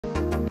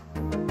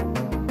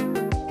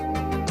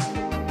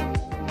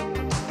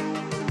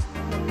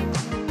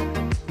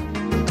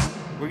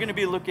going to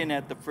be looking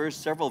at the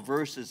first several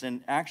verses,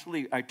 and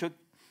actually I took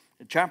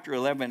chapter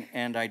 11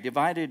 and I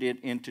divided it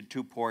into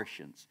two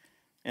portions.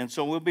 And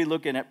so we'll be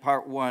looking at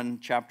part 1,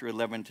 chapter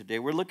 11 today.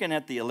 We're looking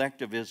at the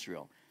elect of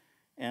Israel.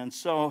 And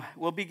so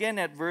we'll begin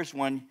at verse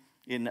 1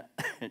 in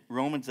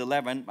Romans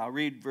 11. I'll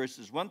read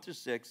verses 1 through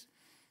 6,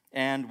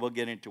 and we'll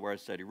get into our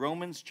study.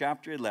 Romans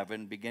chapter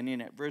 11, beginning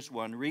at verse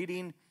 1,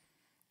 reading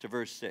to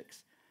verse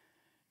 6.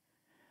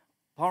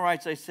 Paul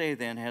writes, I say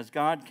then, has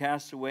God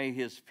cast away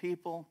his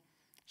people?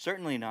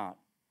 Certainly not.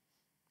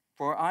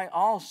 For I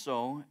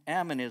also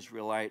am an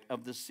Israelite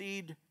of the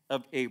seed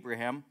of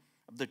Abraham,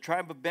 of the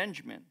tribe of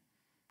Benjamin.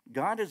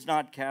 God has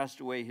not cast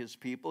away his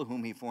people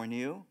whom he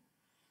foreknew.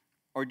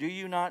 Or do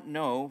you not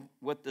know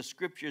what the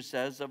scripture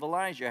says of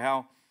Elijah,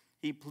 how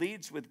he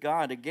pleads with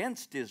God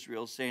against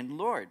Israel, saying,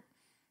 Lord,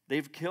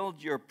 they've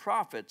killed your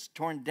prophets,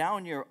 torn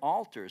down your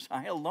altars.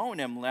 I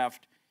alone am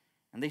left,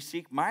 and they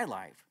seek my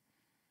life.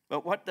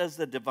 But what does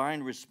the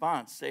divine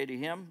response say to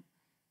him?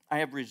 I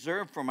have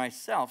reserved for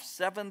myself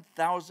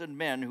 7,000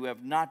 men who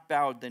have not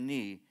bowed the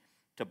knee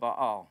to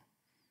Baal.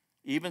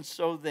 Even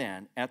so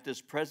then, at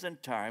this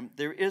present time,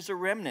 there is a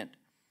remnant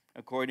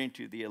according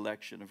to the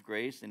election of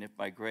grace, and if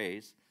by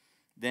grace,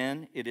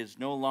 then it is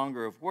no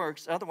longer of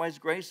works. Otherwise,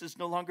 grace is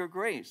no longer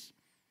grace.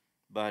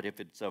 But if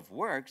it's of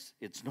works,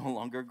 it's no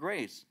longer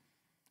grace.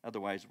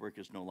 Otherwise, work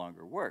is no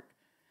longer work.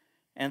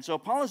 And so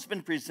Paul has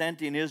been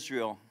presenting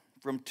Israel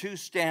from two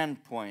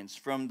standpoints,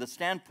 from the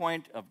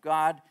standpoint of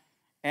God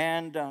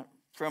and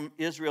from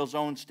Israel's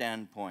own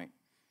standpoint.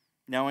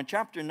 Now, in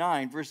chapter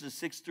 9, verses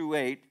 6 through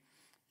 8,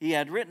 he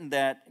had written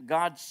that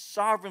God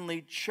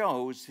sovereignly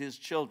chose his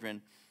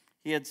children.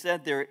 He had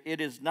said there, it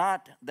is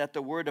not that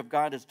the word of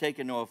God has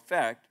taken no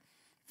effect,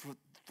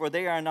 for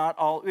they are not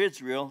all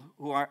Israel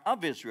who are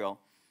of Israel,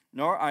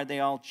 nor are they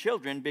all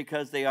children,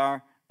 because they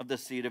are of the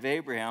seed of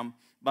Abraham.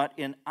 But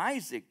in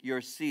Isaac your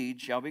seed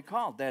shall be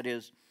called. That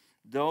is,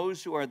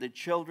 those who are the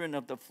children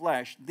of the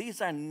flesh,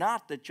 these are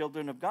not the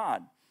children of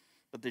God,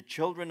 but the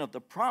children of the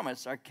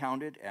promise are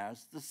counted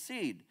as the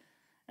seed.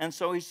 And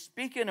so he's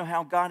speaking of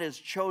how God has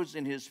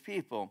chosen his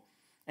people.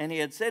 And he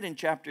had said in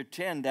chapter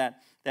 10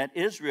 that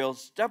Israel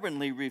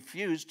stubbornly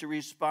refused to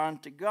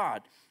respond to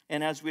God.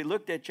 And as we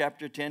looked at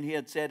chapter 10, he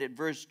had said at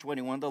verse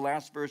 21, the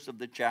last verse of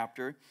the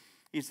chapter,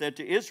 he said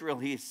to Israel,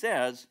 he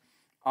says,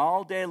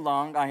 all day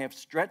long I have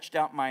stretched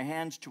out my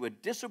hands to a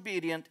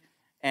disobedient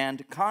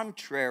and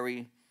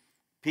contrary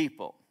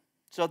people.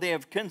 So they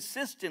have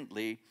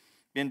consistently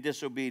been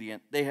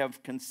disobedient. They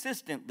have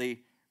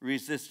consistently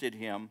resisted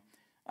him.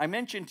 I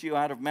mentioned to you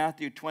out of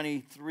Matthew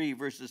 23,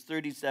 verses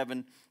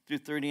 37 through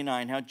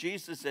 39, how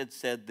Jesus had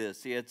said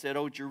this. He had said,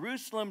 O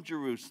Jerusalem,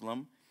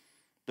 Jerusalem,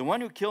 the one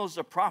who kills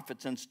the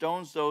prophets and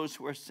stones those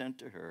who are sent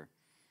to her.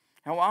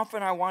 How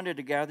often I wanted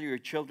to gather your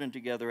children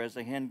together as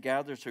a hen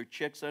gathers her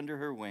chicks under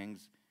her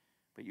wings,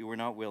 but you were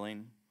not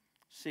willing.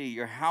 See,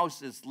 your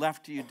house is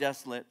left to you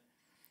desolate.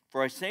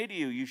 For I say to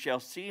you, you shall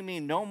see me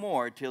no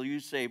more till you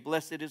say,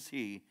 blessed is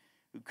he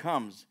who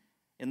comes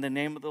in the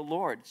name of the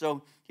Lord.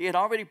 So he had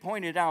already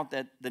pointed out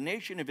that the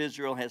nation of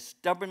Israel has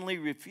stubbornly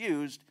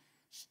refused,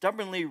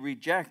 stubbornly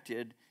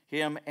rejected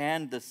him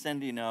and the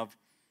sending of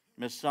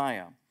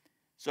Messiah.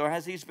 So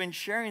as he's been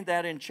sharing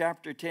that in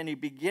chapter 10, he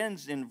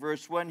begins in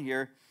verse 1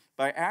 here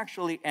by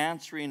actually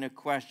answering a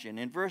question.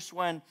 In verse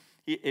 1,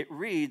 it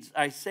reads,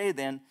 I say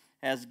then,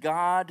 has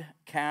God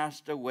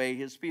cast away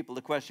his people?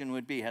 The question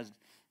would be, has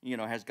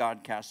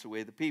God cast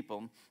away the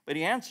people? But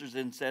he answers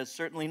and says,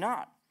 certainly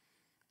not.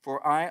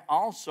 For I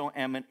also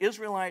am an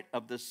Israelite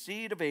of the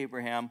seed of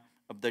Abraham,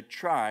 of the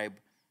tribe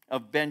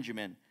of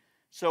Benjamin.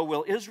 So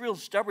will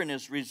Israel's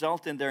stubbornness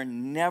result in their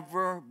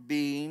never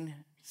being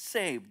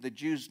saved, the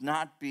Jews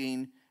not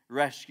being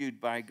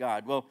rescued by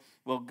God?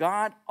 Will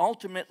God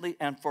ultimately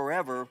and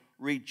forever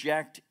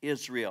reject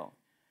Israel?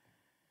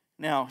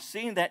 Now,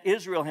 seeing that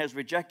Israel has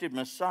rejected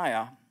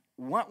Messiah,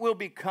 what will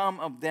become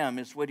of them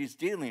is what he's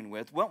dealing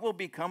with. What will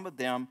become of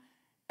them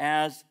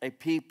as a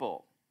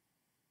people?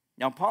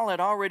 Now, Paul had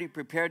already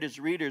prepared his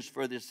readers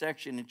for this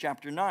section in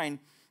chapter 9,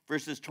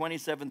 verses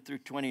 27 through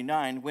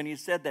 29, when he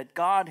said that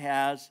God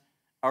has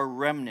a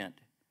remnant.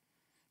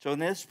 So in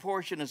this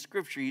portion of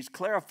Scripture, he's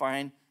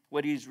clarifying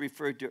what he's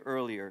referred to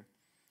earlier.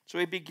 So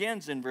he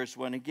begins in verse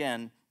 1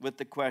 again with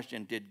the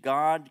question, did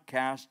God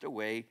cast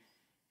away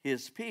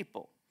his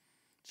people?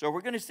 So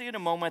we're going to see in a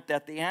moment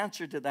that the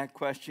answer to that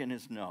question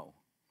is no.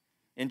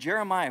 In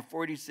Jeremiah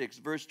 46,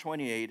 verse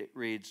 28, it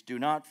reads, do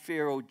not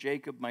fear, O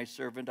Jacob, my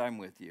servant, I'm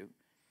with you,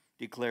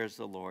 declares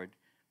the Lord.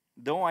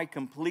 Though I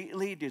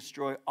completely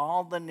destroy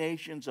all the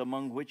nations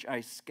among which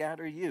I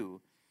scatter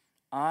you,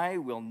 I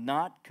will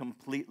not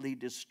completely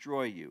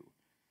destroy you.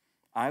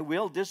 I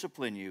will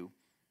discipline you,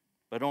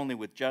 but only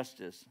with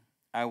justice.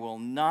 I will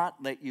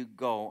not let you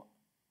go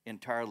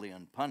entirely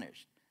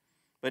unpunished.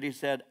 But he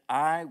said,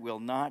 I will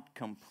not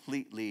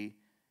completely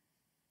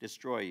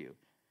destroy you.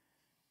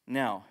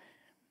 Now,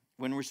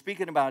 when we're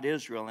speaking about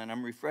Israel, and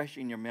I'm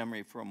refreshing your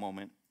memory for a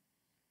moment,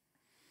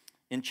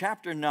 in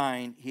chapter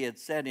 9, he had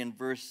said in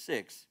verse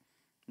 6,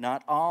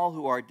 not all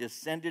who are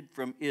descended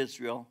from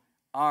Israel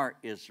are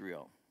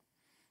Israel.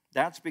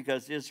 That's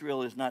because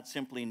Israel is not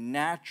simply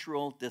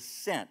natural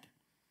descent,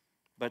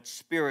 but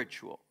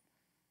spiritual.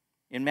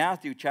 In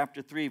Matthew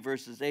chapter 3,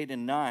 verses 8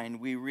 and 9,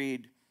 we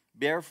read,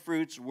 "Bear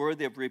fruits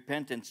worthy of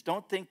repentance.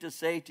 Don't think to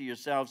say to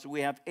yourselves,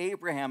 we have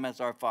Abraham as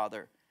our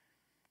father.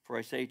 For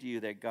I say to you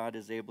that God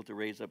is able to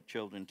raise up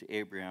children to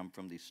Abraham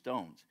from these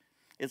stones."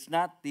 It's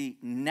not the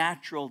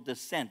natural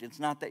descent. It's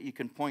not that you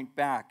can point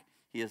back,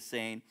 he is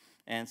saying,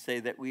 and say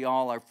that we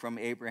all are from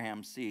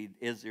Abraham's seed,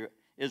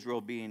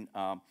 Israel being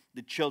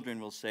the children,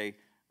 will say,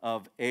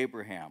 of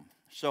Abraham.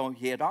 So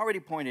he had already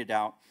pointed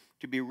out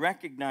to be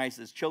recognized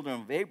as children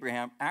of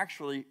Abraham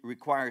actually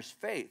requires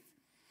faith.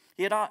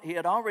 He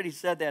had already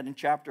said that in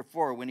chapter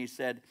 4 when he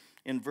said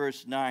in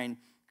verse 9,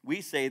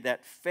 we say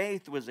that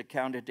faith was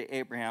accounted to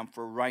Abraham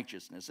for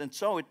righteousness. And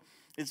so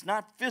it's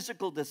not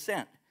physical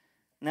descent.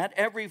 Not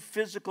every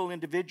physical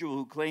individual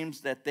who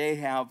claims that they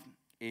have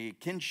a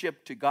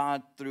kinship to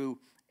God through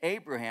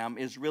Abraham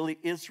is really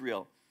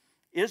Israel.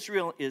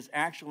 Israel is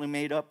actually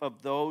made up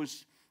of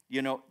those,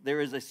 there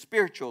is a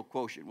spiritual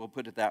quotient, we'll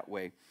put it that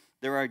way.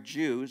 There are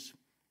Jews,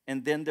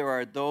 and then there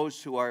are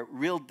those who are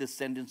real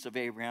descendants of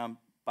Abraham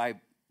by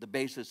the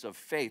basis of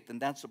faith.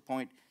 And that's the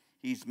point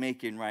he's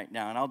making right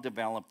now. And I'll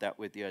develop that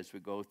with you as we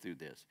go through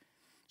this.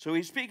 So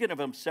he's speaking of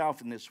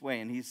himself in this way,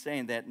 and he's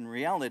saying that in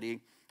reality,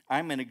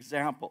 I'm an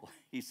example.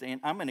 He's saying,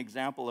 I'm an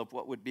example of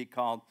what would be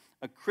called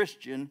a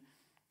Christian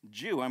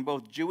Jew. I'm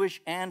both Jewish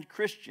and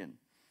Christian.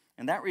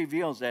 And that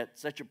reveals that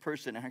such a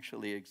person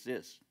actually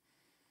exists.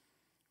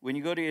 When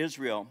you go to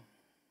Israel,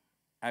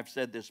 I've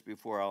said this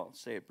before, I'll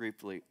say it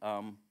briefly.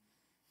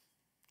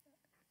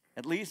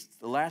 At least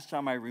the last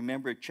time I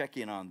remember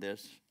checking on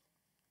this,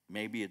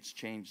 maybe it's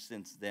changed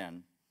since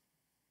then.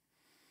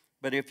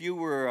 But if you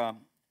were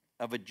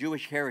of a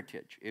Jewish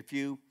heritage, if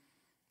you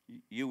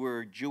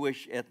were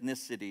Jewish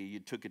ethnicity, you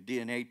took a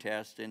DNA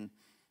test, and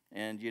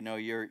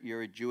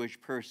you're a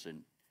Jewish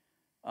person,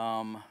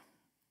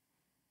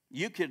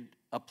 you could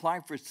apply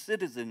for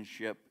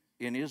citizenship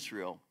in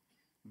Israel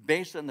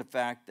based on the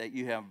fact that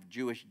you have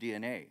Jewish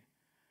DNA,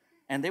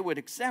 and they would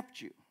accept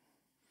you.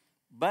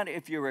 But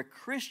if you're a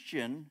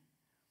Christian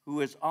who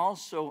is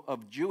also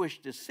of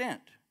Jewish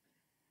descent,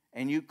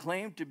 and you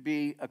claim to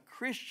be a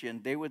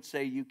Christian, they would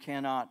say you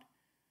cannot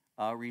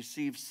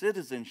receive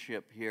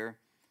citizenship here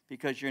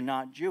because you're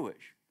not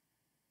Jewish.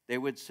 They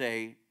would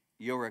say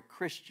you're a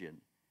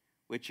Christian,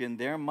 which in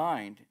their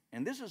mind,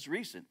 and this is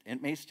recent,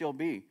 it may still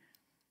be,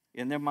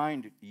 in their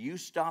mind, you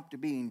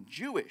stopped being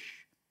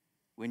Jewish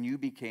when you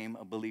became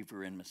a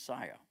believer in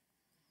Messiah.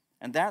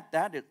 And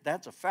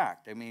that's a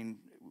fact. I mean,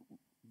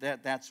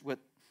 that's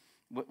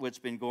what's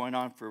been going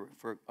on for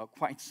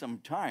quite some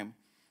time.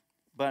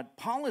 But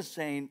Paul is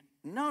saying,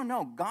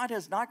 no, God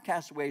has not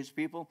cast away his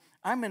people.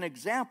 I'm an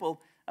example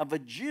of a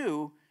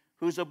Jew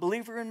who's a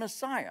believer in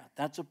Messiah.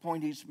 That's a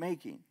point he's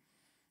making.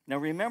 Now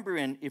remember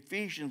in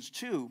Ephesians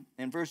 2,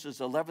 in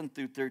verses 11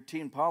 through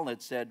 13, Paul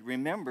had said,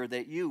 remember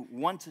that you,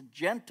 once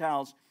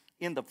Gentiles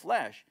in the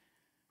flesh,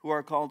 who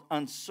are called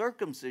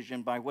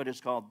uncircumcision by what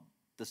is called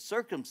the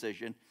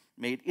circumcision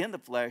made in the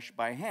flesh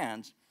by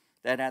hands,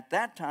 that at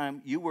that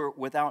time you were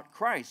without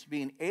Christ,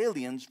 being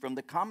aliens from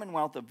the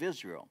commonwealth of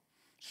Israel,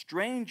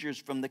 strangers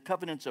from the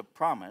covenants of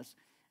promise,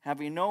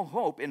 having no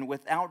hope and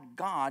without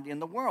God in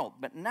the world.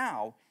 But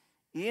now,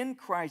 in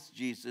Christ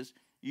Jesus,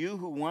 you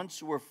who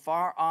once were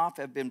far off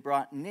have been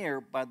brought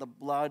near by the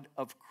blood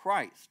of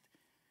Christ.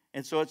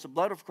 And so it's the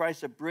blood of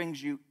Christ that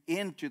brings you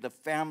into the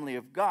family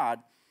of God.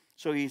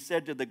 So he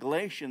said to the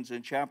Galatians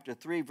in chapter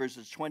 3,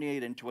 verses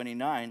 28 and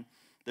 29,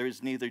 there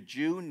is neither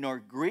Jew nor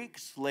Greek,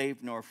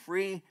 slave nor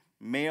free,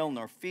 male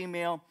nor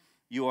female.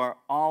 You are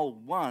all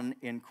one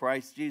in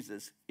Christ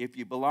Jesus. If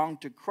you belong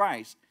to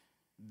Christ,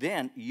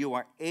 then you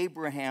are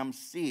Abraham's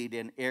seed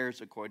and heirs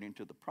according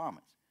to the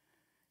promise.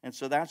 And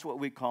so that's what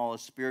we call a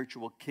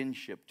spiritual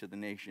kinship to the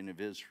nation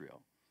of Israel.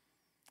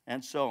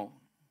 And so,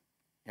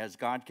 has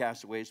God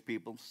cast away his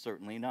people?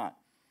 Certainly not.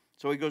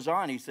 So he goes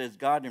on, he says,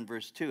 God in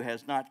verse 2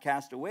 has not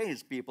cast away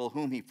his people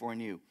whom he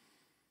foreknew.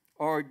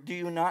 Or do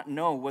you not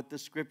know what the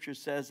scripture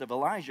says of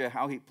Elijah,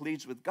 how he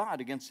pleads with God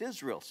against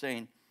Israel,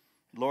 saying,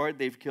 Lord,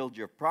 they've killed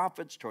your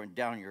prophets, torn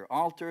down your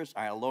altars.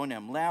 I alone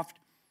am left.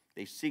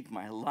 They seek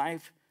my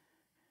life.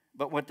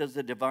 But what does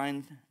the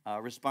divine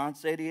response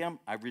say to him?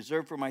 I've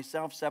reserved for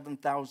myself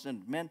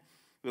 7,000 men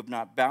who have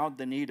not bowed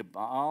the knee to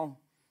Baal.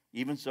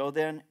 Even so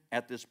then,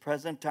 at this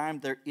present time,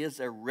 there is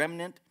a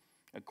remnant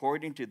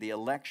according to the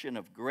election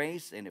of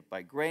grace. And if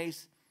by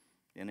grace,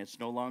 then it's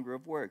no longer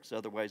of works.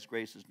 Otherwise,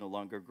 grace is no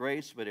longer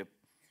grace. But if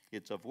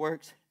it's of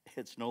works,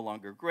 it's no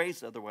longer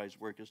grace. Otherwise,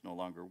 work is no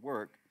longer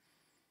work.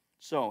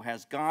 So,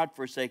 has God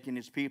forsaken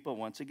his people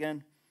once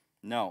again?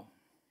 No.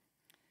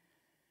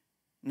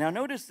 Now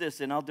notice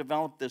this, and I'll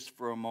develop this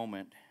for a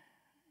moment.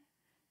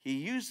 He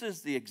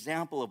uses the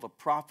example of a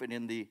prophet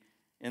in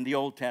the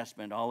Old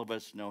Testament. All of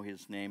us know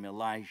his name,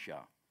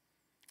 Elijah.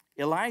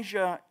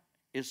 Elijah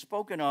is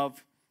spoken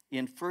of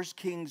in 1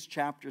 Kings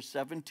chapter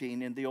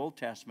 17 in the Old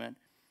Testament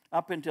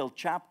up until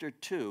chapter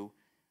 2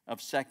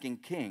 of 2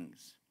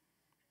 Kings.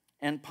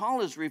 And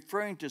Paul is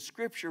referring to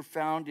scripture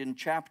found in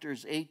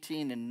chapters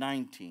 18 and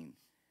 19.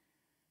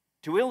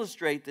 To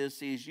illustrate this,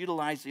 he's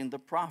utilizing the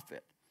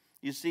prophet.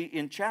 You see,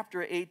 in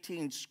chapter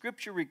 18,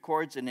 scripture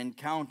records an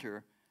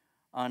encounter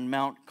on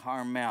Mount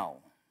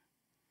Carmel.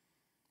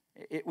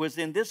 It was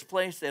in this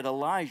place that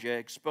Elijah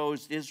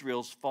exposed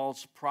Israel's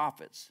false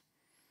prophets.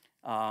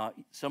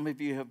 Some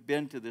of you have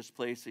been to this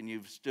place and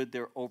you've stood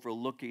there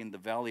overlooking the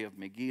valley of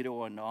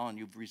Megiddo and all, and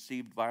you've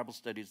received Bible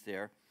studies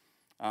there.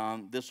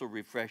 This will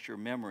refresh your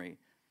memory.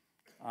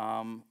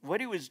 What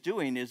he was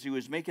doing is he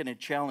was making a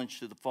challenge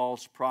to the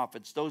false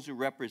prophets, those who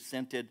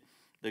represented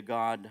the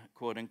god,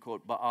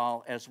 quote-unquote,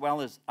 Baal, as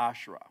well as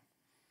Asherah.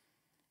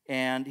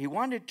 And he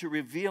wanted to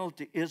reveal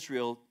to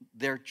Israel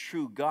their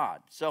true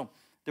God. So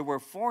there were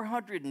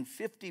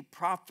 450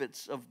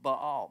 prophets of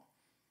Baal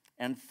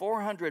and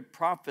 400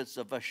 prophets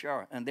of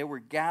Asherah, and they were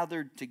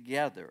gathered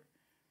together.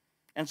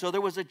 And so there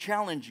was a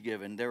challenge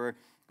given. There were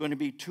going to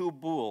be 2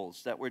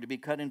 bulls that were to be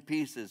cut in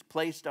pieces,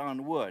 placed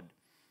on wood,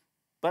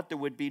 but there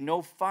would be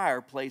no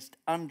fire placed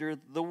under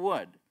the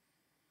wood.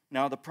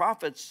 Now the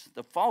prophets,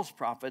 the false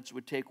prophets,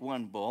 would take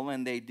 1 bull,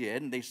 and they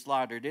did, and they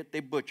slaughtered it, they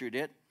butchered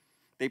it,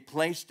 they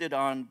placed it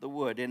on the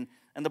wood. And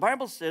the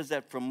Bible says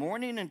that from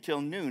morning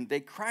until noon, they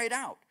cried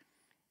out,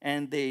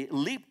 and they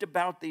leaped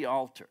about the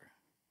altar.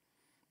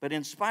 But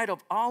in spite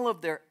of all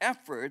of their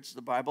efforts,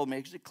 the Bible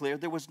makes it clear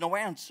there was no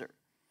answer.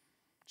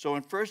 So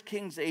in 1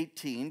 Kings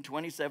 18,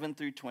 27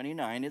 through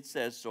 29, it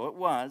says, "So it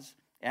was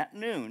at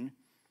noon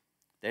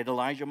that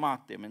Elijah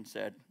mocked them and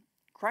said,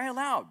 'Cry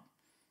aloud,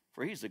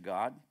 for he's a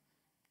god.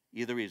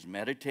 Either he's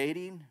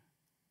meditating,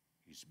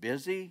 he's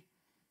busy,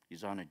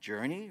 he's on a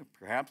journey, or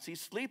perhaps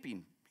he's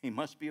sleeping. He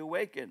must be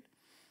awakened.'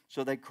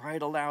 So they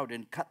cried aloud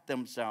and cut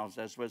themselves,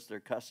 as was their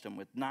custom,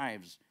 with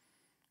knives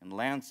and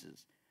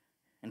lances,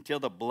 until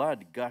the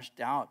blood gushed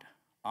out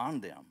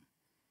on them.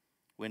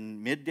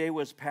 When midday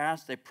was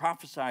past, they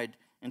prophesied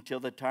until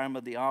the time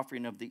of the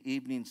offering of the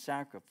evening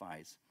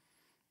sacrifice.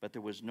 But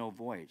there was no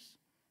voice.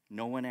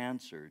 No one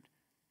answered.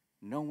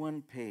 No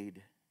one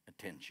paid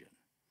attention."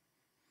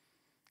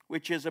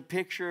 Which is a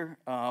picture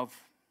of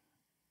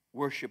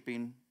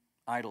worshiping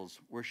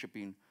idols,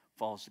 worshiping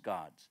false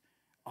gods.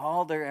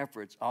 All their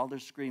efforts, all their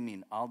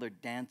screaming, all their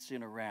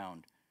dancing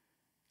around,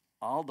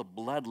 all the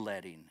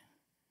bloodletting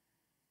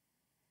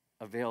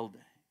availed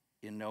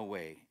in no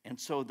way. And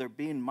so they're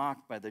being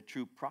mocked by the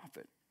true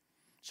prophet.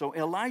 So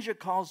Elijah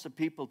calls the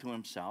people to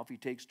himself. He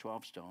takes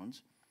 12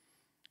 stones.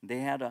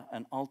 They had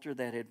an altar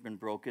that had been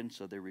broken,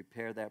 so they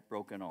repair that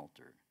broken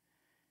altar.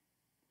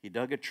 He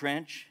dug a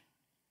trench.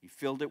 He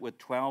filled it with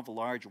 12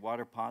 large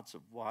water pots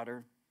of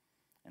water,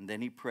 and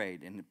then he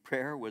prayed. And the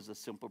prayer was a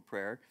simple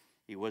prayer.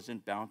 He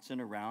wasn't bouncing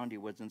around. He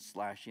wasn't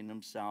slashing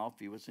himself.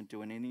 He wasn't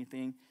doing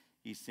anything.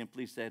 He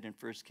simply said in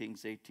 1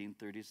 Kings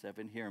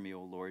 18:37, "Hear me,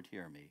 O Lord,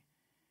 hear me,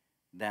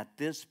 that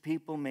this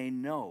people may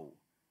know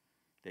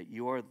that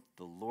you are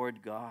the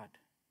Lord God,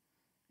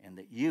 and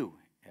that you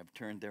have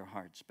turned their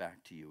hearts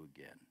back to you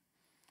again."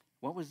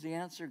 What was the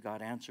answer?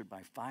 God answered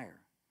by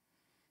fire.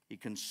 He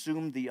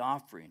consumed the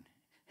offering,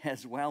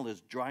 as well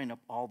as drying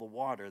up all the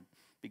water,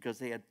 because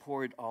they had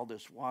poured all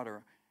this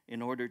water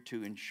in order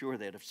to ensure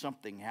that if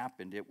something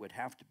happened, it would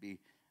have to be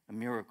a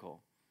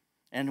miracle.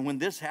 And when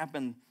this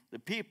happened, the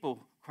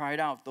people cried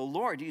out, "The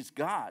Lord, he's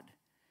God."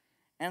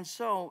 And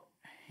so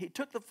he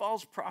took the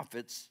false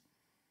prophets,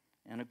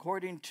 and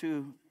according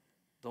to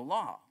the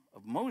law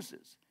of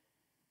Moses,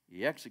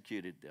 he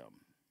executed them.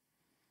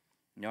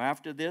 Now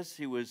after this,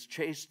 he was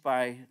chased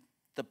by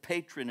the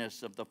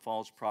patroness of the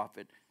false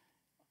prophet,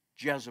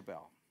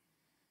 Jezebel.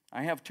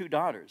 I have 2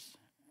 daughters.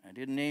 I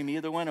didn't name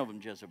either one of them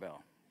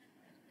Jezebel.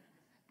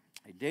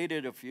 I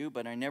dated a few,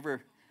 but I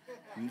never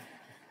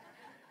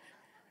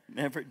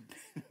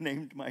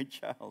named my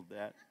child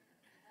that.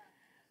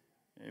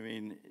 I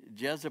mean,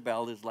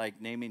 Jezebel is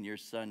like naming your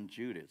son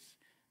Judas.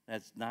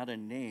 That's not a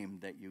name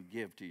that you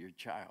give to your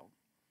child.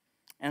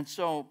 And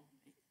so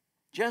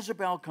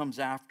Jezebel comes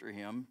after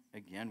him.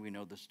 Again, we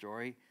know the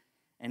story.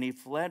 And he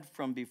fled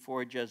from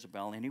before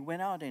Jezebel, and he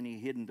went out and he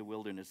hid in the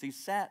wilderness. He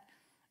sat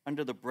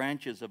under the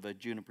branches of a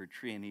juniper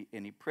tree,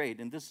 and he prayed.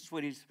 And this is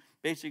what he's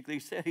basically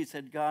said. He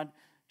said, "God,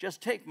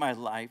 just take my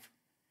life."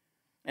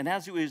 And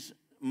as he was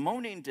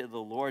moaning to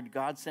the Lord,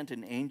 God sent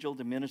an angel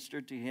to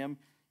minister to him.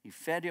 He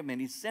fed him,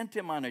 and he sent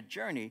him on a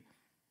journey.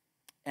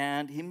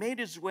 And he made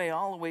his way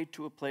all the way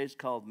to a place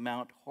called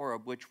Mount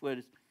Horeb,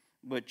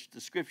 which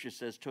the scripture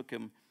says took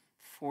him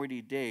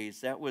 40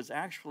 days. That was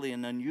actually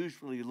an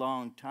unusually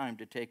long time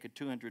to take a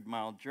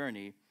 200-mile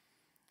journey.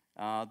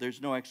 There's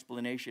no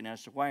explanation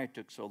as to why it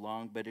took so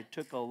long, but it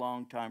took a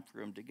long time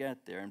for him to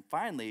get there. And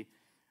finally,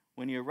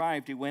 when he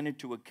arrived, he went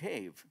into a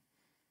cave.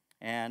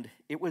 And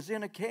it was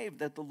in a cave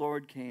that the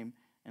Lord came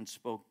and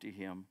spoke to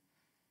him.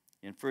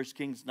 In 1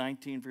 Kings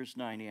 19, verse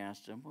 9, he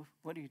asked him,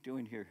 "What are you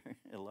doing here,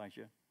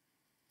 Elijah?"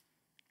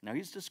 Now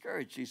he's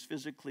discouraged. He's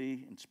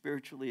physically and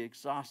spiritually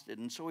exhausted.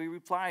 And so he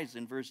replies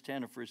in verse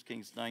 10 of 1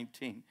 Kings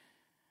 19,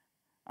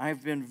 "I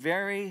have been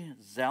very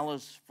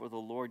zealous for the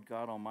Lord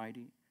God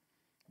Almighty.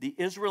 The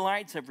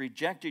Israelites have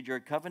rejected your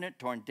covenant,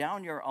 torn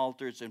down your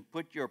altars, and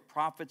put your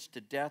prophets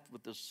to death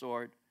with the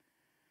sword.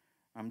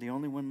 I'm the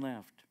only one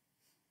left,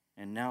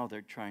 and now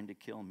they're trying to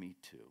kill me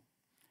too.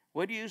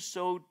 What are you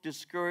so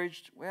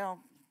discouraged? Well,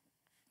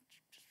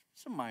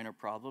 some minor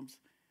problems.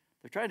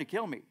 They're trying to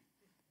kill me.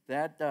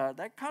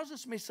 That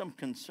causes me some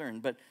concern.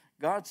 But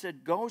God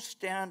said, go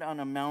stand on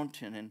a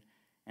mountain,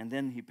 and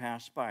then he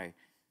passed by.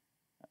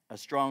 A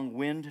strong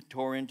wind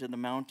tore into the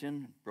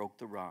mountain, broke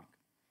the rock.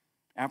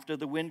 After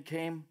the wind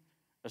came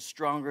a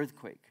strong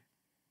earthquake.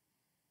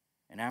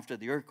 And after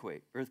the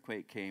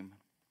earthquake came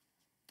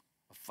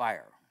a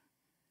fire.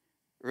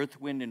 Earth,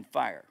 wind, and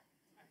fire.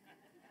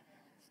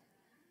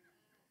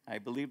 I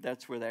believe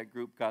that's where that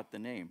group got the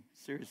name.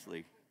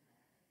 Seriously.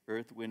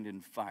 Earth, wind,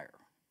 and fire.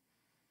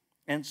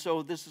 And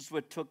so this is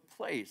what took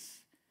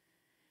place.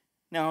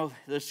 Now,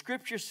 the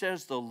scripture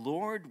says the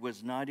Lord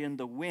was not in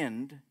the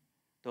wind,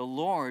 the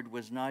Lord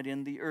was not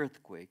in the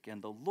earthquake,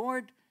 and the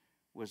Lord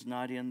was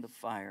not in the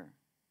fire.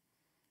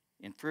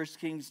 In 1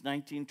 Kings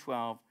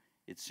 19:12,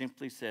 it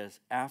simply says,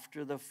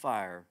 after the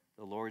fire,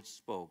 the Lord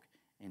spoke,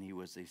 and he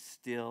was a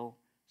still,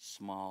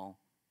 small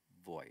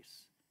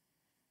voice.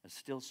 A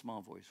still,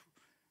 small voice.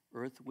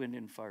 Earth, wind,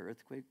 and fire.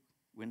 Earthquake,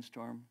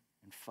 windstorm,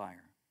 and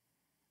fire.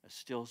 A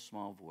still,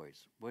 small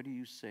voice. What are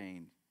you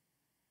saying?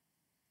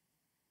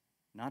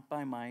 Not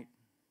by might,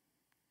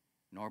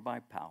 nor by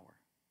power,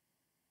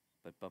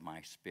 but by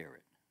my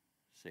spirit,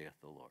 saith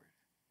the Lord.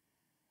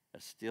 A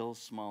still,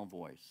 small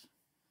voice.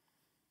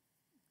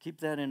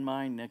 Keep that in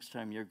mind next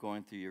time you're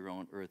going through your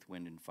own earth,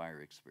 wind, and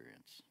fire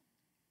experience.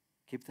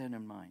 Keep that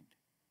in mind.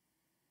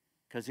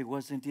 Because he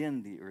wasn't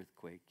in the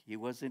earthquake, he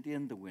wasn't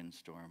in the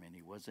windstorm, and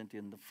he wasn't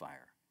in the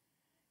fire.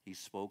 He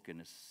spoke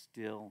in a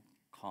still,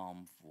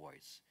 calm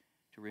voice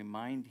to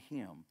remind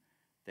him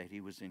that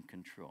he was in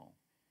control.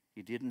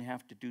 He didn't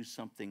have to do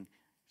something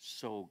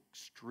so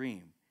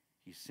extreme.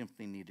 He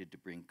simply needed to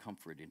bring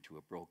comfort into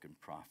a broken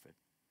prophet.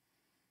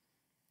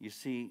 You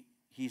see,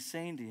 he's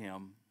saying to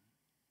him,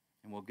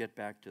 and we'll get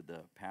back to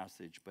the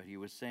passage, but he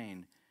was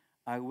saying,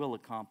 I will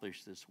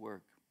accomplish this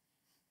work.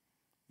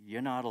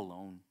 You're not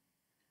alone.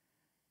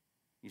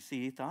 You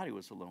see, he thought he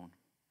was alone.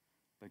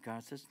 But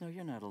God says, no,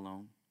 you're not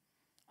alone.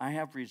 I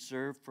have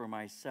reserved for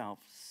myself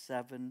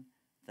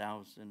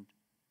 7,000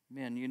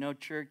 men. You know,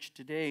 church,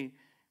 today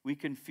we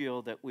can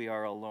feel that we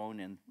are alone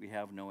and we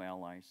have no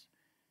allies.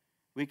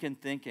 We can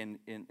think in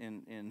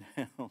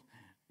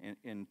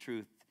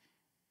truth,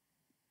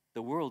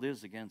 the world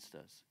is against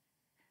us.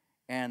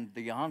 And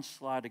the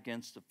onslaught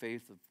against the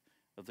faith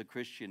of the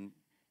Christian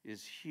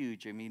is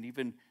huge. I mean,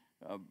 even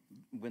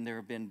when there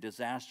have been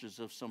disasters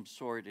of some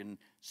sort and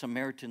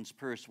Samaritan's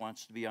Purse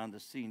wants to be on the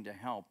scene to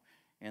help,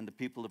 and the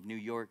people of New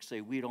York say,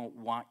 we don't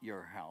want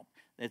your help.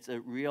 It's a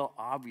real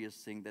obvious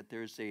thing that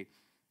there's a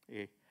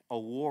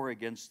war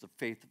against the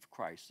faith of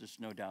Christ. There's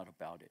no doubt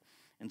about it.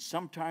 And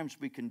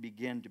sometimes we can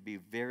begin to be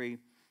very,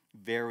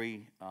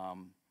 very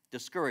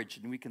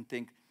discouraged, and we can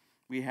think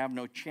we have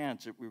no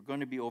chance, that we're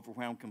going to be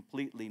overwhelmed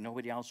completely.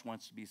 Nobody else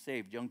wants to be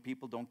saved. Young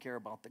people don't care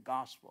about the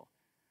gospel.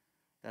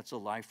 That's a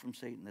lie from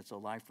Satan. That's a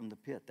lie from the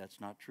pit. That's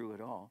not true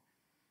at all.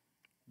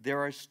 There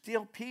are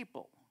still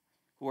people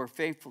who are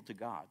faithful to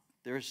God.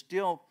 There are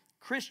still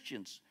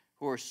Christians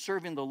who are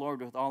serving the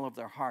Lord with all of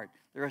their heart.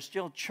 There are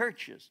still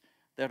churches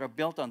that are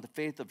built on the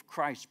faith of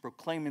Christ,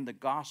 proclaiming the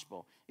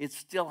gospel. It's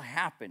still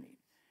happening.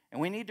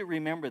 And we need to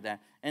remember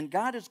that. And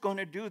God is going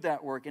to do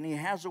that work, and he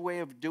has a way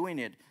of doing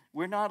it.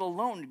 We're not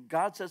alone.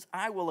 God says,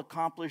 I will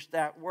accomplish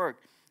that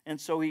work.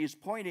 And so he's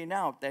pointing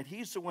out that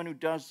he's the one who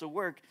does the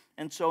work.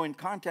 And so in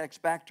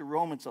context, back to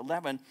Romans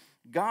 11,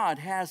 God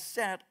has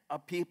set a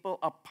people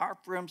apart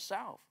for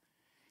himself.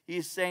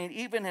 He's saying,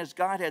 even as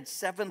God had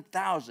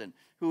 7,000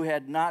 who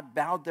had not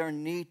bowed their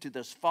knee to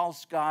this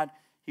false god,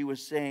 he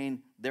was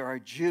saying there are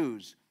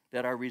Jews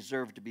that are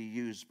reserved to be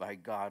used by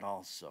God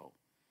also.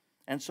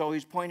 And so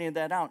he's pointing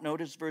that out.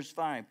 Notice verse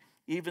 5.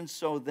 Even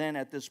so then,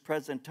 at this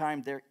present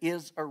time, there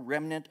is a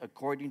remnant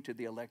according to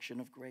the election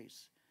of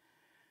grace.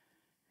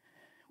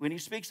 When he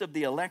speaks of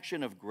the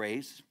election of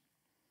grace,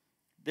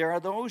 there are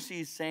those,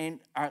 he's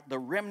saying, are the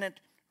remnant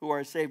who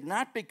are saved,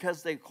 not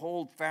because they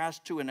hold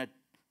fast to an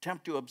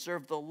attempt to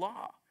observe the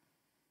law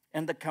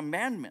and the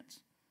commandments.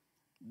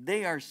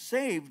 They are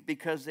saved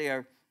because they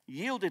are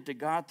yielded to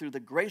God through the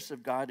grace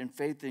of God and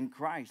faith in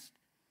Christ.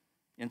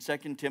 In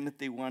 2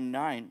 Timothy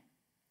 1:9,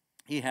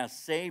 he has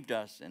saved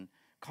us and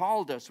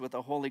called us with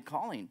a holy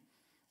calling,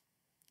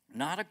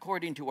 not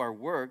according to our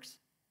works,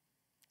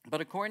 but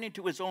according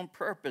to his own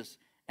purpose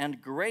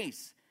and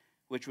grace,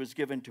 which was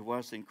given to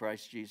us in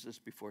Christ Jesus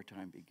before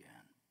time began.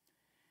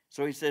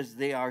 So he says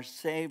they are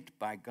saved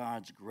by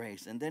God's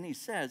grace. And then he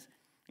says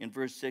in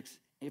verse 6,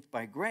 if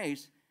by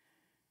grace,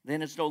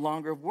 then it's no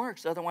longer of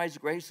works. Otherwise,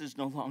 grace is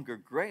no longer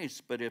grace.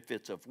 But if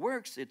it's of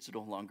works, it's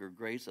no longer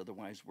grace.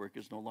 Otherwise, work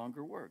is no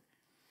longer work.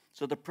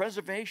 So the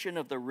preservation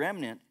of the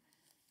remnant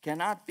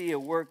cannot be a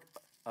work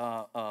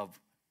of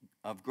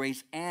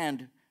grace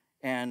and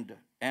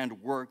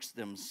works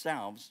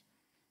themselves,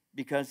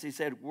 because he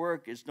said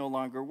work is no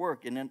longer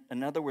work. And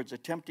in other words,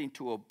 attempting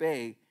to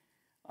obey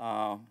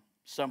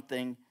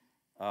something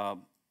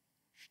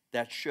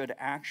that should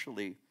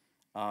actually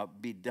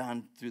be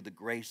done through the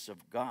grace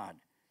of God.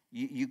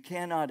 You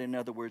cannot, in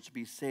other words,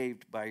 be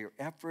saved by your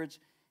efforts.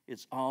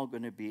 It's all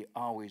going to be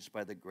always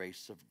by the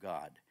grace of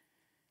God.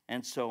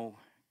 And so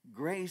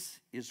grace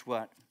is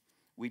what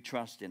we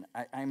trust in.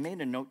 I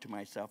made a note to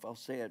myself. I'll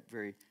say it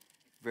very,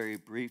 very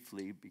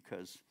briefly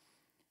because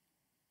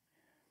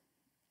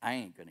I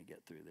ain't going to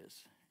get through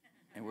this.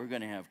 And we're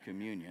going to have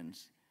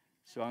communions.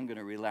 So I'm going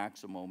to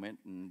relax a moment,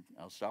 and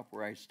I'll stop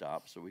where I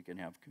stop so we can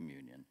have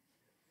communion.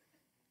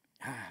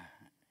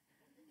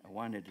 I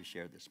wanted to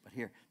share this, but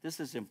here, this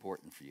is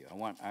important for you.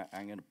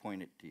 I'm going to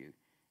point it to you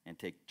and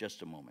take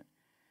just a moment.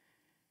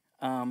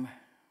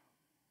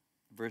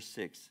 Verse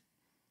 6,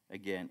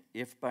 again,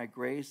 if by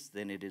grace,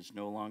 then it is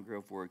no longer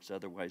of works,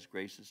 otherwise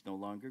grace is no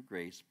longer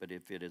grace, but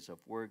if it is of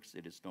works,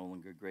 it is no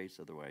longer grace,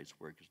 otherwise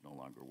work is no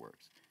longer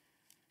works.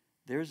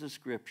 There's a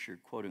scripture,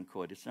 quote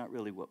unquote, it's not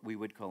really what we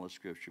would call a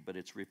scripture, but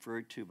it's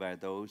referred to by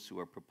those who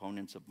are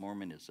proponents of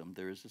Mormonism.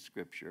 There is a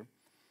scripture,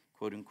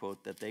 quote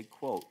unquote, that they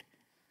quote.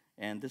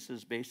 And this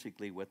is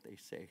basically what they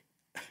say.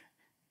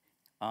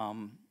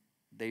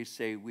 They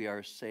say we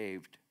are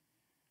saved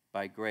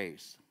by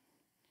grace.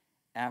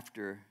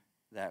 After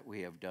that,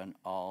 we have done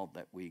all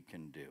that we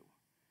can do.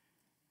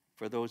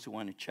 For those who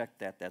want to check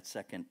that, that's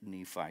 2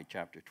 Nephi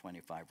chapter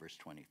 25, verse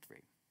 23.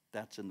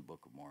 That's in the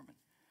Book of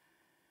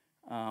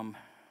Mormon.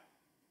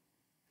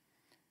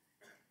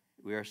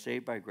 We are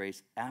saved by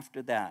grace.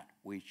 After that,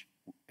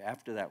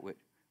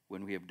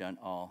 when we have done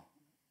all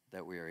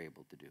that we are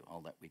able to do, all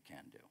that we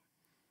can do.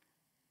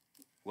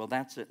 Well,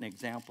 that's an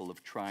example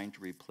of trying to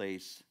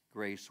replace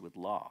grace with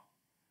law.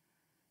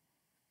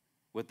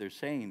 What they're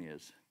saying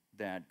is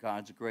that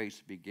God's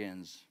grace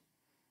begins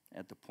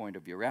at the point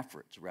of your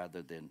efforts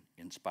rather than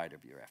in spite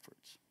of your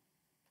efforts.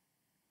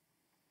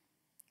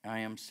 I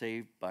am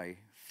saved by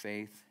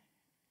faith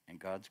and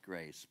God's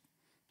grace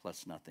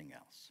plus nothing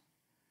else.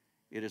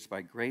 It is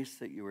by grace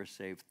that you are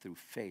saved through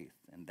faith,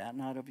 and that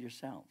not of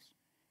yourselves.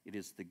 It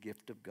is the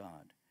gift of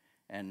God,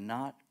 and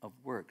not of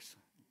works,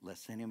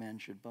 lest any man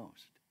should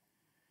boast.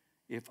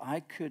 If I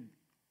could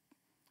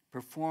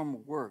perform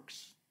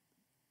works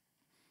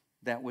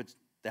that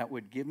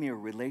would give me a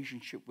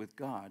relationship with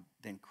God,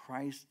 then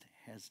Christ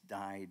has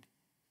died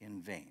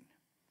in vain.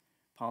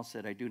 Paul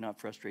said, I do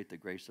not frustrate the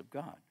grace of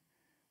God.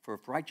 For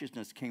if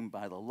righteousness came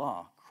by the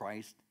law,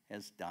 Christ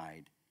has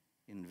died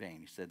in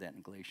vain. He said that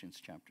in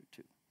Galatians chapter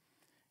 2.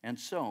 And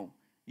so,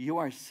 you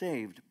are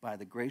saved by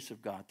the grace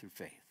of God through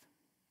faith.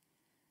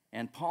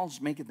 And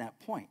Paul's making that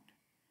point.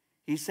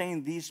 He's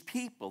saying these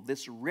people,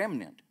 this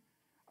remnant,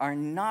 are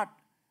not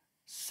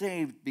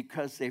saved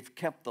because they've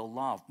kept the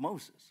law of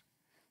Moses.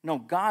 No,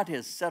 God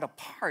has set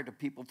apart a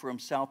people for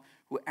himself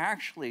who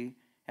actually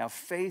have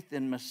faith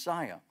in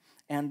Messiah.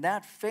 And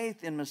that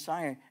faith in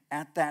Messiah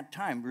at that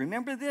time,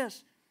 remember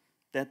this,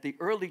 that the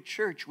early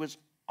church was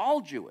all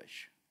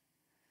Jewish.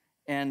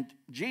 And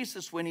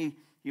Jesus, when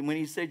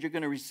he said you're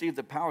going to receive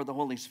the power of the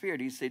Holy Spirit,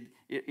 he said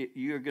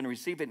you're going to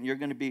receive it and you're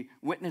going to be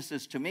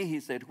witnesses to me. He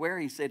said where?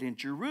 He said in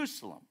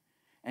Jerusalem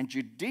and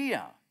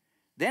Judea,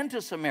 then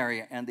to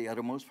Samaria and the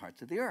uttermost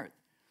parts of the earth.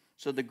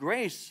 So the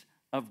grace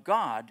of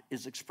God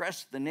is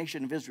expressed to the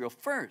nation of Israel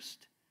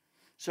first.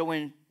 So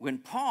when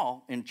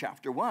Paul, in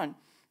chapter 1,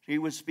 he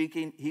was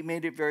speaking, he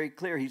made it very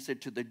clear. He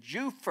said to the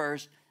Jew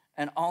first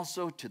and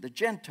also to the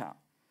Gentile.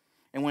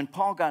 And when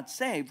Paul got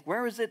saved,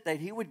 where is it that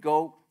he would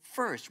go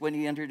first when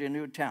he entered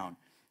into a town?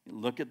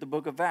 Look at the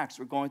book of Acts.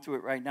 We're going through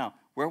it right now.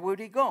 Where would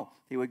he go?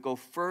 He would go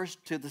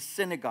first to the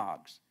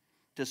synagogues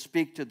to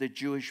speak to the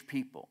Jewish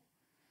people.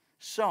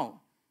 So,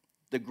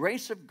 the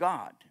grace of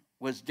God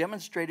was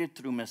demonstrated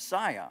through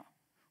Messiah,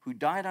 who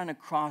died on a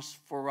cross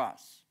for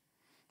us.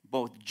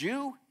 Both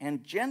Jew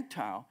and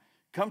Gentile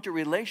come to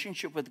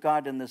relationship with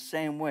God in the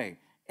same way.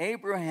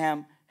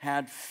 Abraham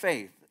had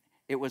faith.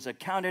 It was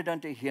accounted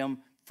unto him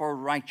for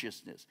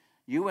righteousness.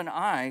 You and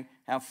I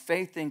have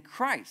faith in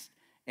Christ,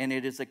 and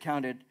it is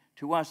accounted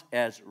to us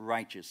as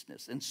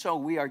righteousness. And so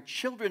we are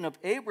children of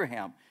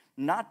Abraham,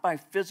 not by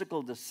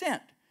physical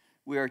descent.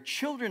 We are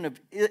children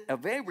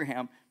of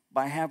Abraham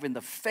by having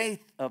the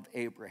faith of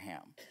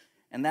Abraham.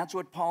 And that's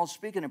what Paul's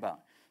speaking about.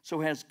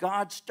 So has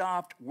God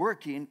stopped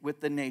working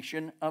with the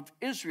nation of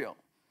Israel?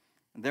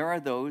 There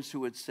are those who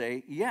would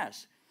say,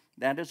 yes,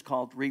 that is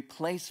called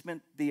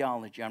replacement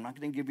theology. I'm not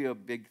going to give you a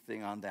big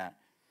thing on that.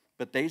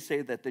 But they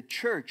say that the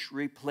church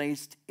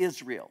replaced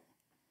Israel.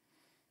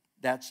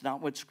 That's not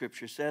what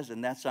Scripture says,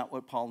 and that's not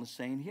what Paul is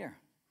saying here.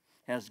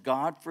 Has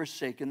God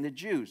forsaken the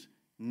Jews?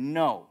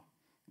 No.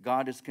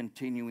 God is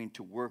continuing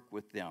to work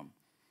with them.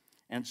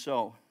 And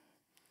so,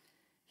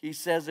 he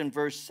says in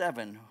verse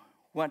 7,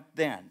 what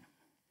then?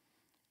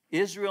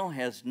 Israel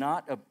has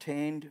not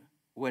obtained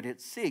what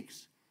it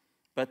seeks,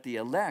 but the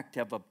elect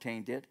have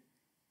obtained it,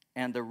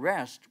 and the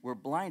rest were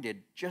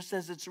blinded. Just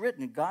as it's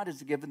written, God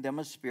has given them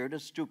a spirit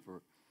of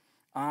stupor,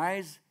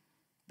 eyes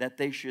that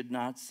they should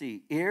not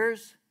see,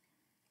 ears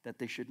that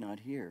they should not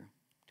hear,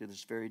 to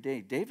this very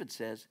day. David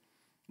says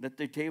that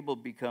the table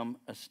become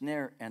a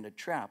snare and a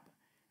trap,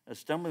 a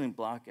stumbling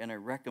block and a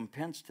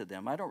recompense to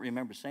them. I don't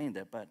remember saying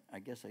that, but I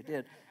guess I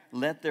did.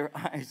 Let their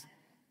eyes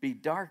be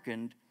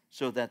darkened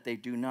so that they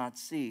do not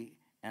see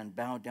and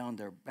bow down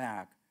their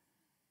back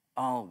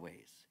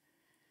always.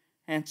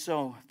 And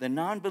so the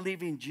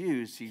non-believing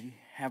Jews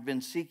have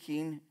been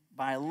seeking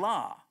by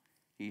law,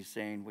 he's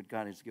saying, what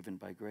God has given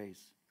by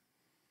grace.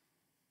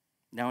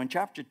 Now in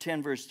chapter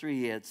 10, verse 3,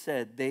 he had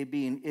said, they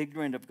being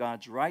ignorant of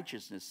God's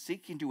righteousness,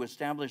 seeking to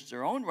establish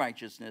their own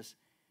righteousness,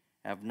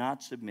 have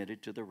not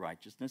submitted to the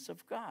righteousness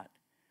of God.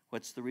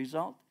 What's the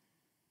result?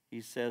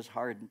 He says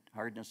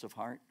hardness of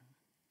heart.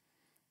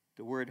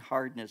 The word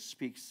hardness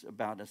speaks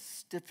about a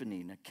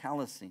stiffening, a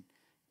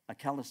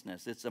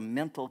callousness. It's a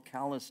mental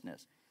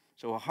callousness.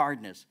 So a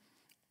hardness.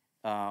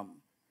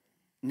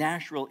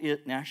 National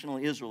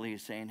Israel,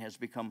 he's saying, has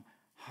become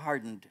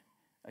hardened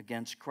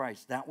against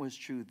Christ. That was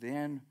true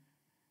then.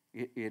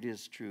 It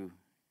is true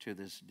to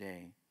this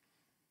day.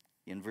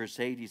 In verse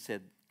 8, he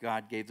said,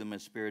 God gave them a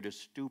spirit of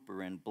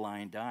stupor and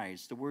blind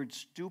eyes. The word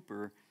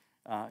stupor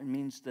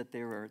means that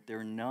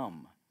they're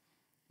numb.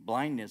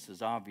 Blindness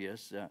is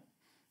obvious.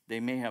 They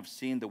may have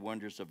seen the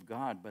wonders of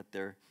God, but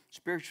they're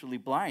spiritually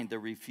blind. They're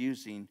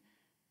refusing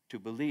to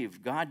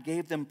believe. God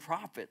gave them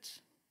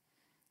prophets,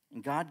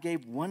 and God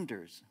gave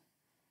wonders,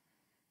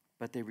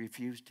 but they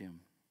refused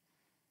him.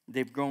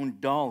 They've grown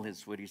dull,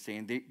 is what he's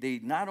saying. They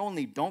not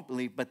only don't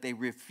believe, but they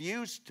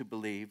refuse to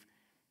believe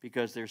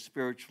because they're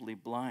spiritually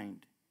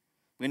blind.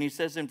 When he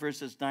says in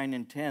verses 9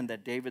 and 10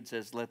 that David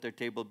says, let their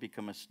table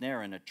become a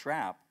snare and a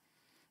trap,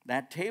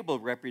 that table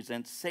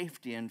represents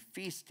safety and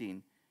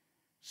feasting.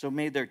 So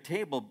may their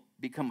table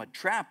become a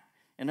trap.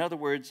 In other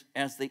words,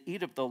 as they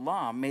eat of the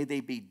law, may they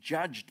be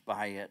judged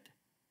by it.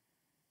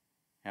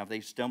 Have they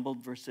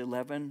stumbled, verse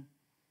 11,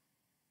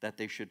 that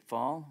they should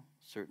fall?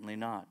 Certainly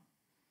not.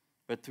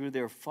 But through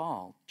their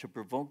fall, to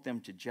provoke them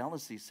to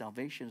jealousy,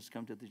 salvation has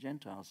come to the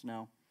Gentiles.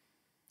 Now,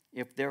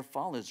 if their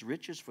fall is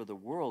riches for the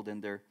world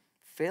and their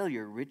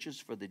failure riches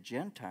for the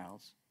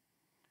Gentiles,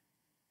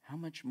 how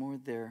much more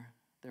their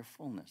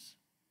fullness?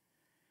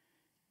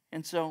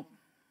 And so,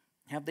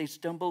 have they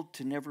stumbled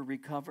to never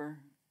recover?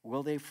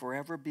 Will they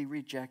forever be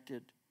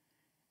rejected?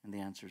 And the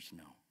answer is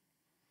no.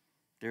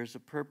 There's a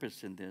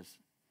purpose in this.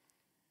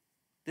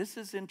 This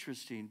is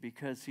interesting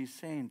because he's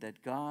saying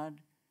that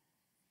God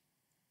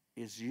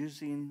is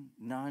using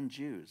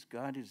non-Jews.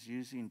 God is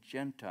using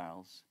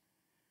Gentiles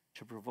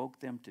to provoke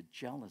them to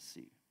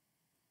jealousy.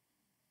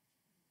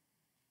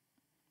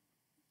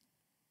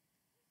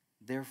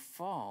 Their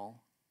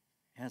fall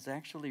has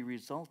actually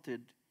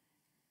resulted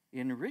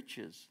in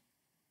riches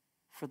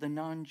for the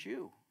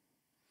non-Jew.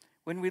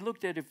 When we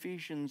looked at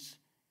Ephesians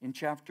in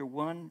chapter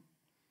 1,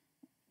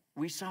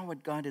 we saw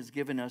what God has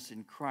given us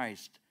in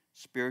Christ,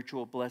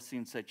 spiritual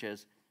blessings such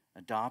as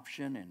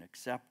adoption and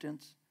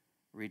acceptance,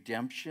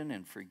 redemption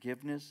and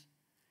forgiveness.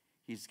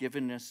 He's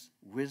given us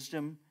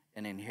wisdom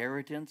and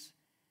inheritance.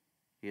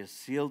 He has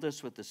sealed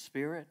us with the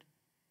Spirit.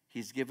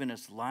 He's given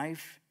us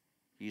life.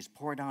 He's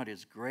poured out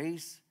his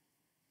grace.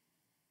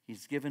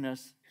 He's given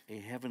us a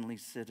heavenly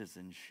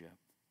citizenship.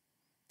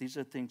 These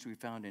are things we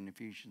found in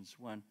Ephesians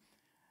 1.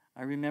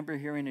 I remember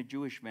hearing a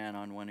Jewish man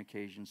on one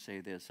occasion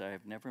say this, I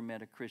have never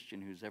met a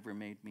Christian who's ever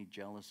made me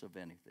jealous of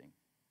anything.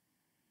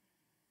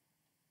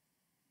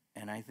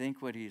 And I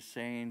think what he's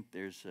saying,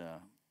 there's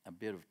a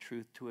bit of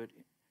truth to it,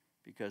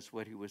 because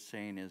what he was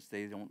saying is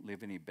they don't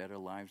live any better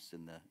lives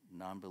than the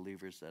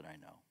non-believers that I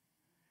know.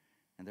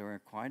 And there are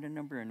quite a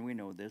number, and we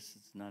know this,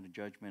 it's not a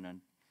judgment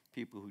on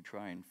people who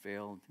try and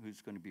fail.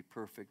 Who's going to be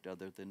perfect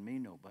other than me?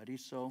 Nobody.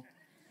 So,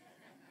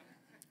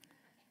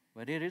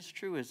 but it is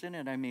true, isn't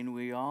it? I mean,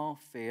 we all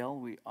fail.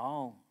 We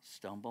all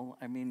stumble.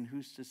 I mean,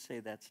 who's to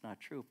say that's not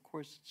true? Of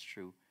course it's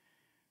true.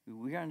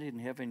 We aren't in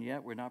heaven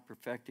yet. We're not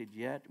perfected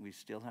yet. We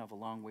still have a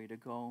long way to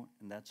go,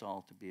 and that's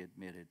all to be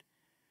admitted.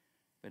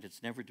 But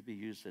it's never to be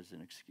used as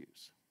an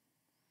excuse.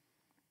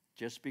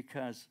 Just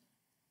because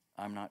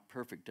I'm not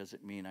perfect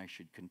doesn't mean I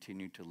should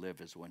continue to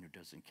live as one who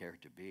doesn't care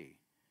to be.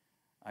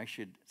 I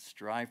should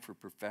strive for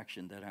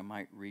perfection that I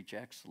might reach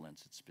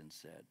excellence, it's been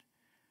said.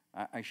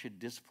 I should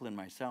discipline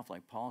myself,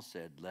 like Paul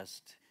said,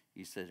 lest,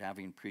 he said,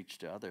 having preached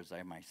to others,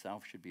 I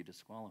myself should be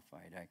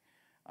disqualified.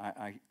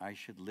 I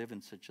should live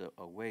in such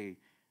a way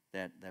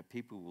that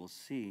people will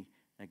see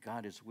that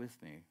God is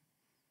with me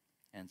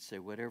and say,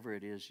 whatever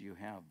it is you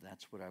have,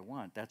 that's what I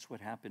want. That's what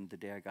happened the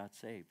day I got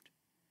saved.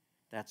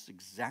 That's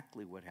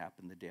exactly what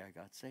happened the day I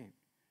got saved.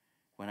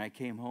 When I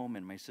came home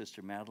and my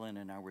sister Madeline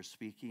and I were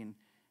speaking,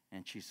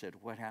 and she said,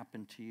 what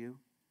happened to you?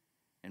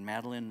 And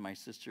Madeline, my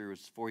sister,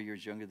 was 4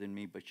 years younger than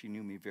me, but she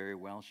knew me very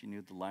well. She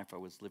knew the life I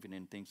was living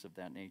in, things of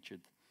that nature.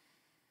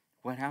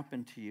 What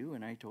happened to you?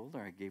 And I told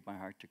her I gave my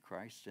heart to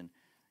Christ.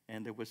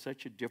 And there was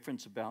such a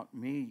difference about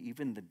me,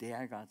 even the day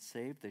I got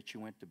saved, that she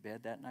went to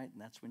bed that night.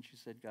 And that's when she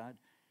said, God,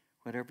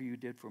 whatever you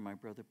did for my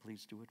brother,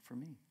 please do it for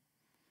me.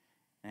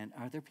 And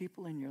are there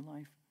people in your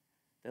life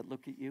that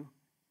look at you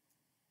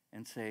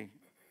and say,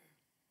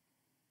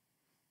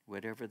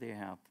 whatever they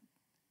have,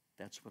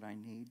 that's what I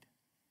need?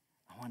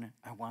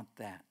 I want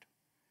that.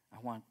 I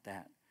want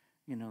that.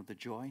 You know, the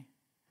joy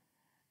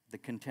the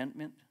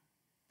contentment,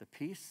 the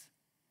peace,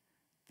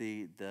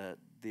 the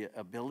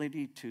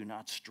ability to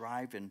not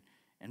strive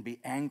and be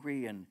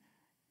angry and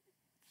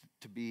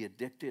to be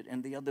addicted,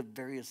 and the other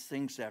various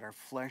things that our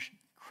flesh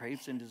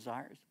craves and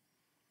desires.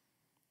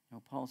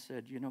 Paul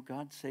said,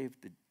 God saved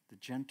the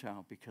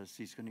Gentile because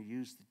he's going to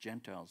use the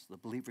Gentiles, the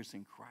believers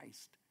in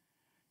Christ,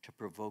 to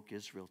provoke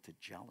Israel to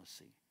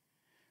jealousy.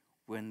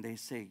 When they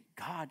say,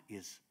 God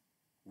is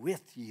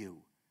with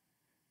you.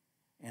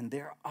 And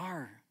there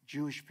are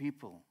Jewish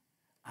people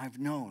I've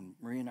known,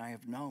 Marie and I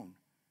have known,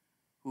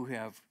 who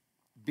have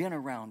been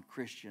around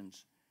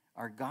Christians,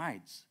 our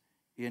guides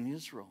in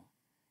Israel.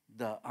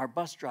 Our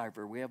bus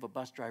driver, we have a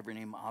bus driver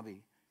named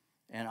Abi,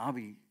 and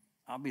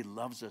Abi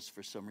loves us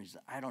for some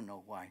reason. I don't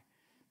know why,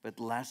 but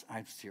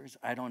I'm serious.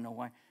 I don't know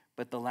why.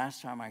 But the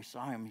last time I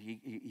saw him,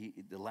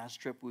 the last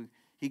trip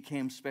he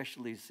came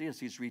specially to see us.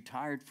 He's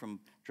retired from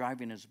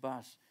driving his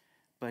bus,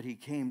 but he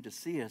came to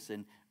see us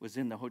and was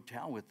in the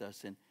hotel with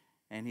us,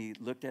 and he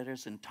looked at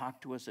us and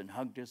talked to us and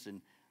hugged us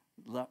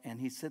and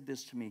he said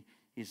this to me.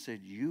 He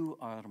said, "You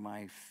are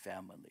my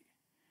family,"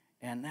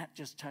 and that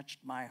just touched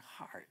my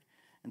heart.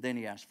 And then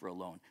he asked for a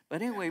loan.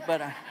 But anyway,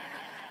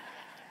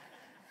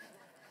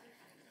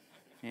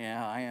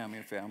 yeah, I am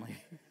your family.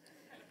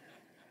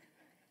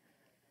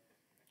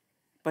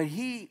 But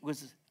he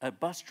was a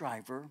bus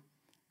driver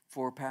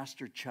for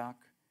Pastor Chuck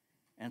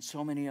and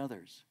so many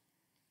others.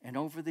 And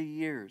over the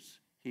years,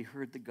 he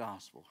heard the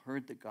gospel,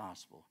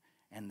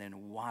 and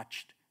then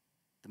watched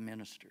the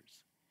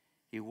ministers.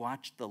 He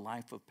watched the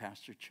life of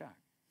Pastor Chuck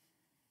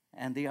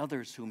and the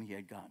others whom he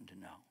had gotten to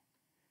know.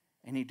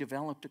 And he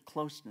developed a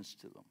closeness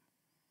to them.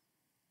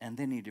 And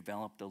then he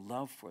developed a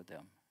love for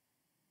them.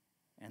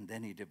 And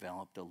then he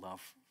developed a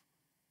love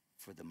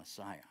for the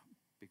Messiah,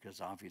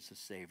 because obviously a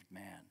saved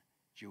man,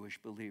 Jewish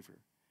believer.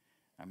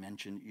 I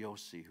mentioned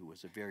Yossi, who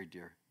was a very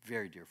dear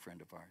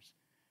friend of ours.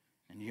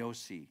 And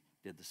Yossi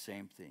did the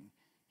same thing.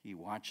 He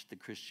watched the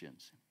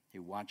Christians. He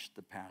watched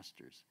the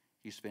pastors.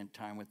 He spent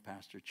time with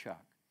Pastor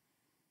Chuck.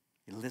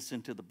 He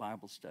listened to the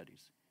Bible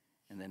studies.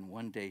 And then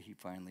one day he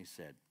finally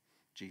said,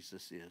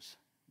 Jesus is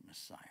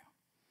Messiah.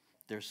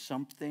 There's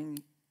something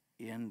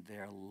in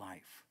their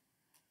life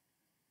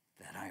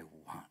that I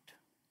want.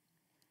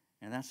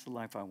 And that's the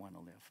life I want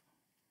to live.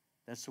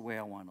 That's the way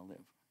I want to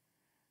live.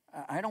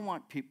 I don't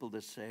want people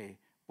to say,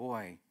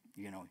 boy,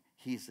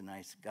 he's a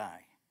nice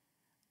guy.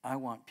 I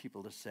want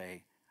people to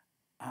say,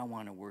 I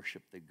want to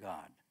worship the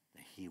God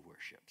that he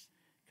worships.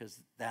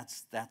 Because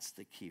that's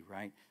the key,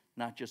 right?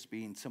 Not just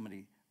being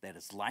somebody that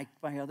is liked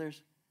by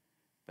others,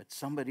 but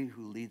somebody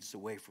who leads the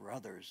way for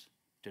others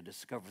to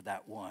discover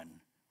that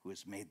one who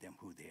has made them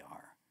who they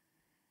are.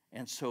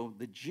 And so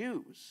the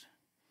Jews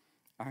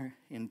are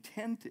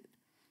intended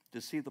to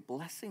see the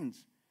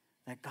blessings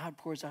that God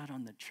pours out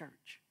on the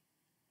church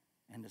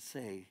and to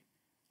say,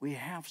 we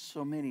have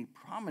so many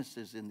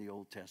promises in the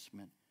Old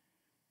Testament,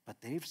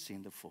 but they've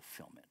seen the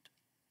fulfillment.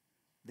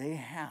 They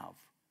have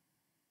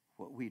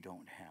what we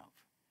don't have.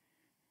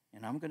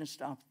 And I'm going to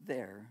stop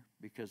there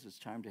because it's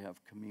time to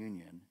have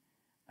communion.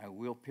 I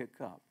will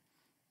pick up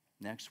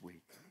next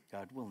week,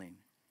 God willing.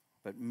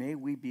 But may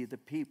we be the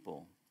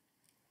people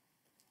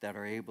that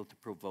are able to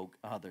provoke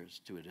others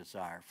to a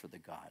desire for the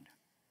God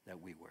that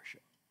we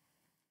worship.